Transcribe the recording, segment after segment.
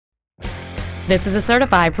This is a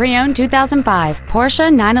certified pre-owned 2005 Porsche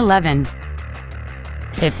 911.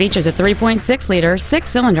 It features a 3.6-liter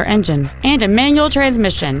six-cylinder engine and a manual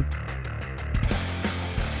transmission.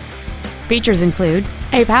 Features include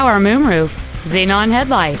a power moonroof, xenon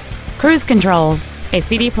headlights, cruise control, a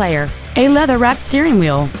CD player, a leather-wrapped steering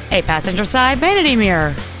wheel, a passenger side vanity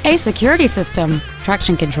mirror, a security system,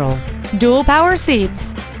 traction control, dual power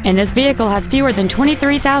seats, and this vehicle has fewer than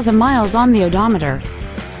 23,000 miles on the odometer.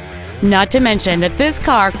 Not to mention that this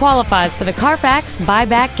car qualifies for the Carfax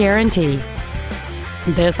buyback guarantee.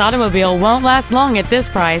 This automobile won't last long at this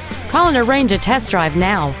price. Call and arrange a test drive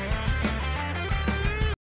now.